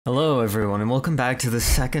Hello everyone and welcome back to the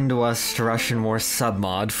second West Russian War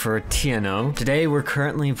submod for TNO. Today we're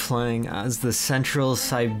currently playing as the Central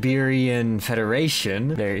Siberian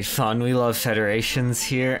Federation. Very fun, we love federations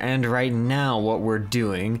here, and right now what we're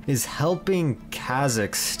doing is helping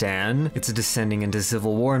Kazakhstan. It's descending into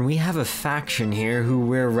civil war and we have a faction here who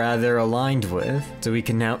we're rather aligned with. So we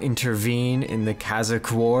can now intervene in the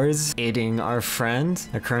Kazakh wars, aiding our friend.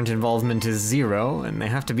 Their current involvement is 0 and they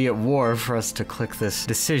have to be at war for us to click this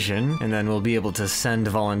decision. And then we'll be able to send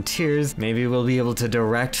volunteers. Maybe we'll be able to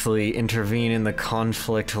directly intervene in the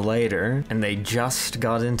conflict later. And they just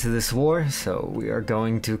got into this war, so we are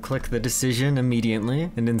going to click the decision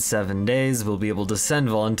immediately. And in 7 days, we'll be able to send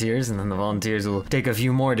volunteers, and then the volunteers will take a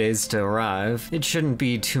few more days to arrive. It shouldn't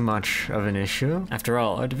be too much of an issue. After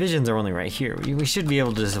all, our divisions are only right here. We should be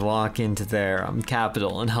able to just walk into their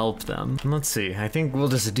capital and help them. And let's see, I think we'll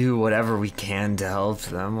just do whatever we can to help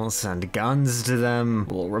them. We'll send guns to them.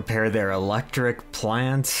 We'll repair their electric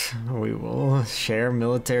plant. We will share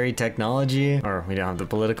military technology. Or we don't have the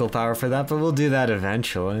political power for that, but we'll do that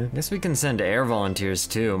eventually. I guess we can send air volunteers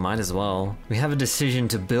too, might as well. We have a decision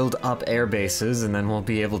to build up air bases and then we'll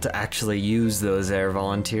be able to actually use those air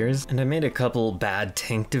volunteers. And I made a couple bad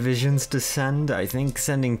tank divisions to send. I think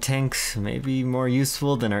sending tanks may be more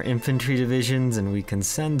useful than our infantry divisions, and we can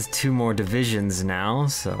send 2 more divisions now,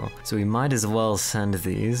 so we might as well send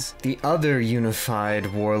these. The other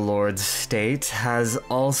unified warlord state has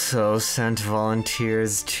also sent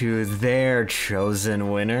volunteers to their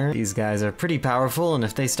chosen winner. These guys are pretty powerful, and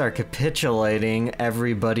if they start capitulating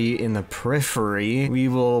everybody in the periphery, we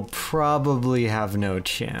will probably have no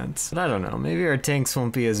chance. But I don't know, maybe our tanks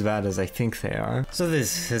won't be as bad as I think they are. So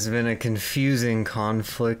this has been a confusing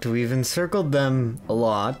conflict. We've encircled them a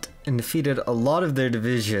lot and defeated a lot of their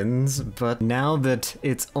divisions, but now that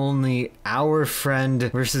it's only our friend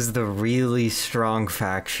versus the really strong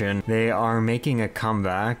faction, they are making a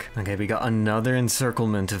comeback. Okay, we got another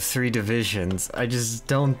encirclement of 3 divisions. I just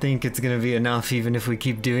don't think it's gonna be enough even if we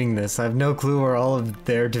keep doing this. I have no clue where all of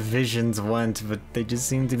their divisions went, but they just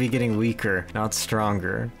seem to be getting weaker, not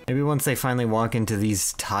stronger. Maybe once they finally walk into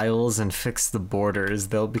these tiles and fix the borders,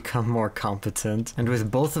 they'll become more competent. And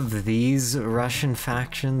with both of these Russian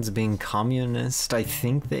factions being communist, I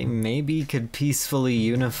think they maybe could peacefully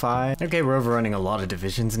unify. Okay, we're overrunning a lot of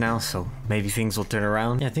divisions now, so maybe things will turn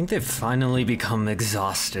around. Yeah, I think they've finally become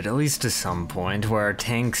exhausted, at least to some point, where our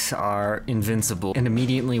tanks are invincible and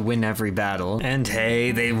immediately win every battle. And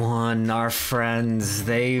hey, they won, our friends.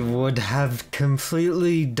 They would have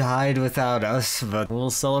completely died without us, but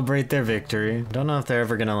we'll celebrate their victory. Don't know if they're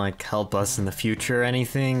ever gonna like help us in the future or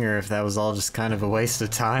anything, or if that was all just kind of a waste of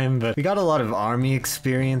time, but we got a lot of army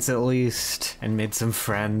experience at least, and made some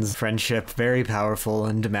friends. Friendship, very powerful,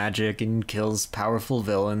 and magic, and kills powerful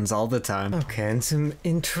villains all the time. Okay, and some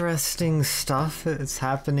interesting stuff is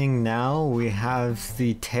happening now. We have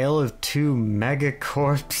the Tale of 2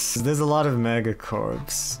 Megacorps. There's a lot of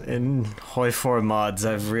Megacorps in Hoi4 mods,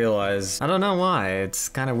 I've realized. I don't know why, it's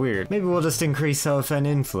kind of weird. Maybe we'll just increase FN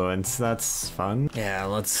influence, that's fun. Yeah,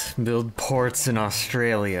 let's build ports in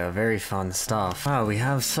Australia, very fun stuff. Wow, we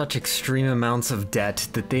have such extreme amounts of debt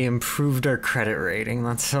that they improved our credit rating.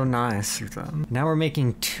 That's so nice of them. Now we're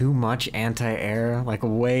making too much anti-air, like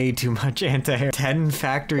way too much anti-air. 10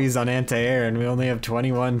 factories on anti-air and we only have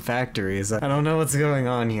 21 factories. I don't know what's going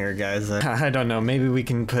on here, guys. I don't know, maybe we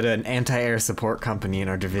can put an anti-air support company in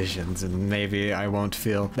our divisions and maybe I won't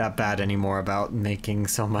feel that bad anymore about making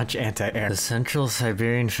so much anti-air. The Central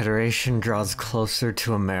Siberian Federation draws closer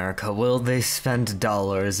to America. Will they spend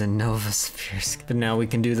dollars in Novosibirsk? But now we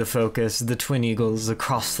can do the focus, the Twin Eagles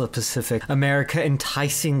across the Pacific. America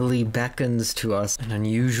enticingly beckons to us. An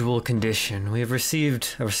unusual condition. We have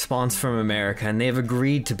received a response from America and they have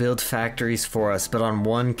agreed to build factories for us, but on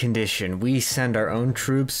one condition: we send our own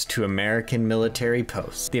troops to American military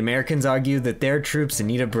posts. The Americans argue that their troops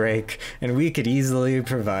need a break and we could easily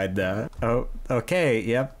provide that. Oh, okay,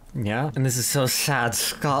 yep. Yeah, and this is so sad.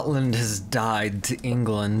 Scotland has died to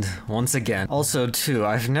England once again. Also, too,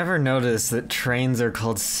 I've never noticed that trains are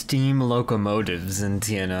called steam locomotives in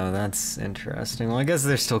TNO. That's interesting. Well, I guess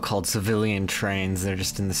they're still called civilian trains. They're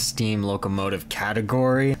just in the steam locomotive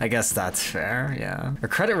category. I guess that's fair, yeah. Our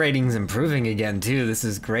credit rating's improving again, too. This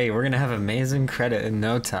is great. We're gonna have amazing credit in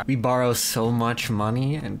no time. We borrow so much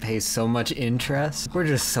money and pay so much interest. We're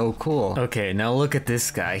just so cool. Okay, now look at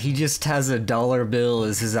this guy. He just has a dollar bill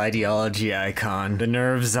as his ideology icon. The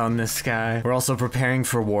nerves on this guy. We're also preparing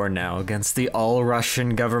for war now against the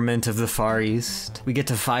all-Russian government of the Far East. We get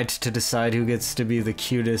to fight to decide who gets to be the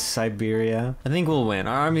cutest Siberia. I think we'll win.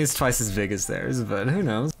 Our army is twice as big as theirs, but who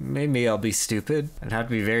knows? Maybe I'll be stupid. I'd have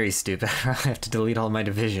to be very stupid. I have to delete all my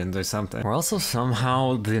divisions or something. We're also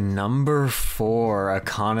somehow the number 4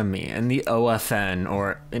 economy in the OFN,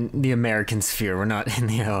 or in the American sphere. We're not in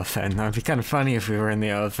the OFN. That'd be kind of funny if we were in the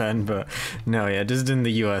OFN, but no, yeah, just in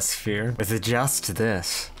the US sphere. With just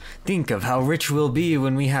this. Think of how rich we'll be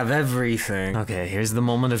when we have everything. Okay, here's the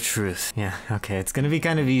moment of truth. Yeah, okay, it's gonna be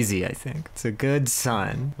kind of easy, I think. It's a good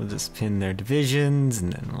sign. We'll just pin their divisions,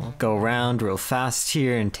 and then we'll go around real fast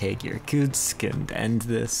here and take Irkutsk and end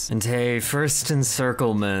this. And hey, first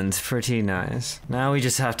encirclement, pretty nice. Now we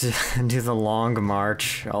just have to do the long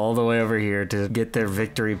march all the way over here to get their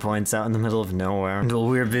victory points out in the middle of nowhere. And while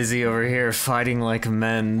we're busy over here fighting like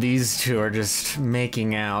men, these two are just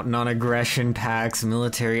making out. Non-aggression pacts,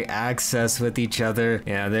 military access with each other.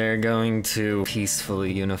 Yeah, they're going to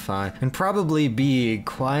peacefully unify and probably be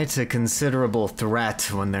quite a considerable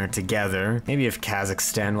threat when they're together. Maybe if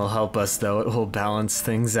Kazakhstan will help us though, it will balance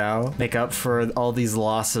things out, make up for all these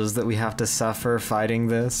losses that we have to suffer fighting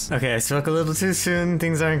this. Okay, I spoke a little too soon.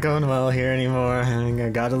 Things aren't going well here anymore. I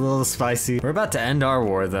got a little spicy. We're about to end our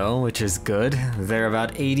war though, which is good. They're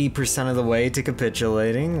about 80% of the way to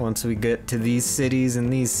capitulating. Once we get to these cities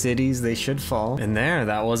and these cities, they should fall. And there,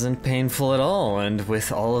 that wasn't painful at all, and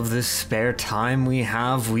with all of this spare time we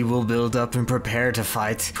have, we will build up and prepare to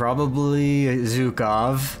fight probably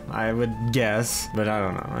Zhukov, I would guess, but I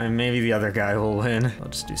don't know, and maybe the other guy will win. I'll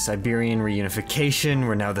just do Siberian reunification.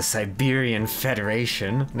 We're now the Siberian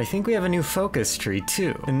Federation, and I think we have a new focus tree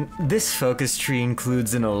too, and this focus tree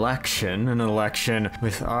includes an election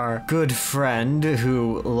with our good friend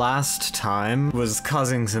who last time was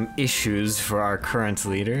causing some issues for our current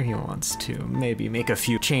leader. He wants to maybe make a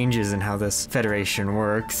few changes in how this federation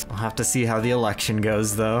works. We'll have to see how the election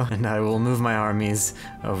goes though, and I will move my armies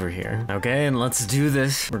over here. Okay, and let's do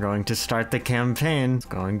this. We're going to start the campaign. It's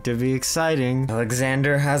going to be exciting.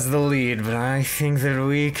 Alexander has the lead, but I think that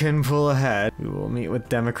we can pull ahead. We will meet with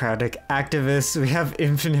democratic activists. We have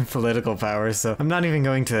infinite political power, so I'm not even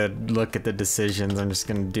going to look at the decisions. I'm just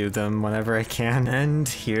going to do them whenever I can. And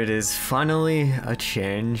here it is, finally a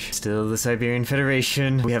change. Still the Siberian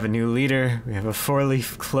Federation. We have a new leader. We have a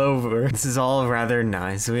 4-leaf clover. This is all rather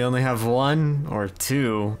nice. We only have 1 or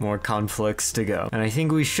 2 more conflicts to go, and I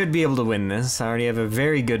think we should be able to win this. I already have a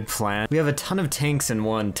very good plan. We have a ton of tanks in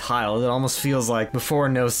one tile. It almost feels like before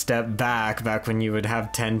No Step Back when you would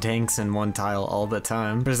have 10 tanks in one tile all the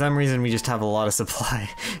time. For some reason we just have a lot of supply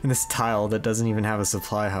in this tile that doesn't even have a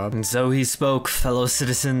supply hub. And so he spoke, fellow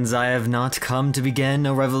citizens, I have not come to begin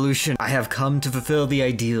a revolution. I have come to fulfill the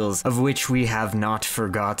ideals of which we have not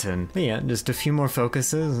forgotten. But yeah, just a few more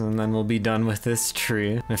focuses and then we'll be done with this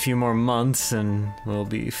tree. In a few more months and we'll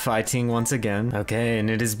be fighting once again. Okay, and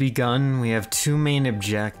it has begun. We have 2 main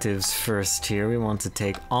objectives first here. We want to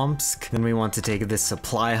take Omsk, then we want to take this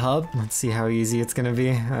supply hub. Let's see how easy it's gonna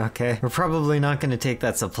be. Okay, we're probably not gonna take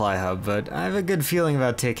that supply hub, but I have a good feeling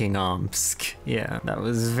about taking Omsk. Yeah, that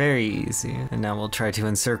was very easy. And now we'll try to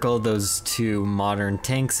encircle those 2 modern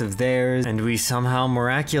tanks of theirs, and we somehow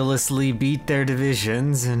miraculously beat their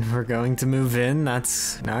divisions, and we're going to move in.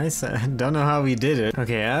 That's nice. I don't know how we did it.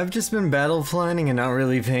 Okay, I've just been battle planning and not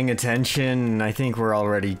really paying attention. I think we're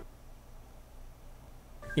already...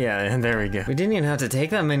 Yeah, and there we go. We didn't even have to take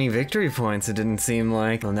that many victory points, it didn't seem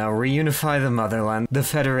like. We'll now reunify the motherland. The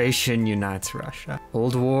Federation unites Russia.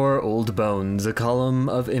 Old war, old bones. A column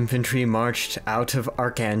of infantry marched out of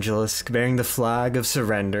Arkhangelsk, bearing the flag of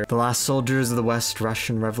surrender. The last soldiers of the West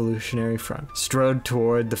Russian Revolutionary Front strode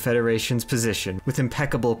toward the Federation's position with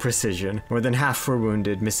impeccable precision. More than half were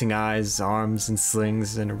wounded, missing eyes, arms, and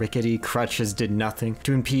slings, and rickety crutches did nothing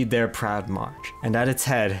to impede their proud march. And at its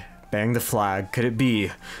head, bearing the flag, could it be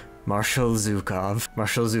Marshal Zhukov?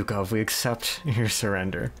 Marshal Zhukov, we accept your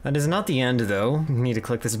surrender. That is not the end, though. We need to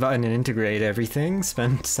click this button and integrate everything,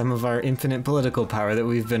 spend some of our infinite political power that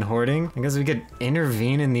we've been hoarding. I guess we could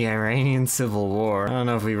intervene in the Iranian Civil War. I don't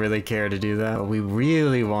know if we really care to do that. What we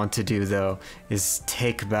really want to do, though, is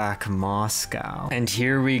take back Moscow. And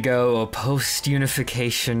here we go, a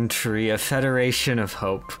post-unification tree, a federation of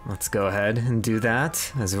hope. Let's go ahead and do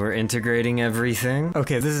that as we're integrating everything.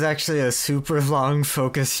 Okay, this is actually a super long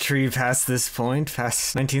focus tree past this point,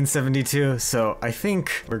 past 1972, so I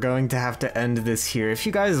think we're going to have to end this here. If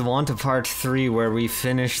you guys want a part 3 where we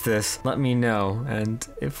finish this, let me know, and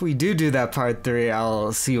if we do that part 3,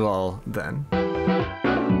 I'll see you all then.